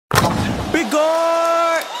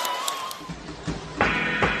Bigard.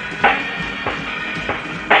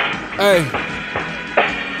 Hey.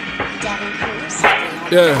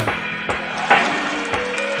 Yeah.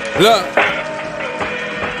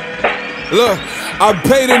 Look, I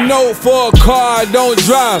paid a note for a car I don't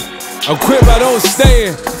drive, a crib I don't stay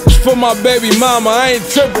in. It's for my baby mama, I ain't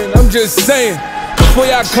tripping, I'm just saying. Before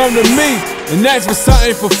y'all come to me and ask for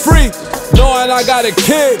something for free, knowing I got a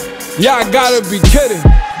kid, y'all gotta be kidding.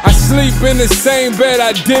 I sleep in the same bed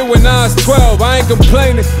I did when I was 12, I ain't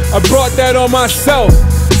complaining, I brought that on myself.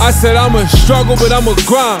 I said I'ma struggle, but I'ma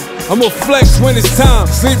grind, I'ma flex when it's time.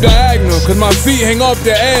 Sleep diagonal, cause my feet hang off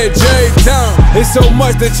the edge every time. It's so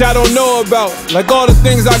much that y'all don't know about, like all the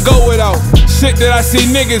things I go without. Shit that I see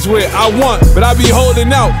niggas with, I want, but I be holding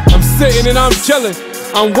out. I'm sitting and I'm chilling,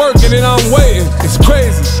 I'm working and I'm waiting. It's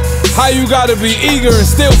crazy, how you gotta be eager and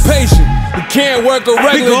still patient. You can't work a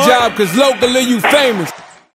regular job, cause locally you famous.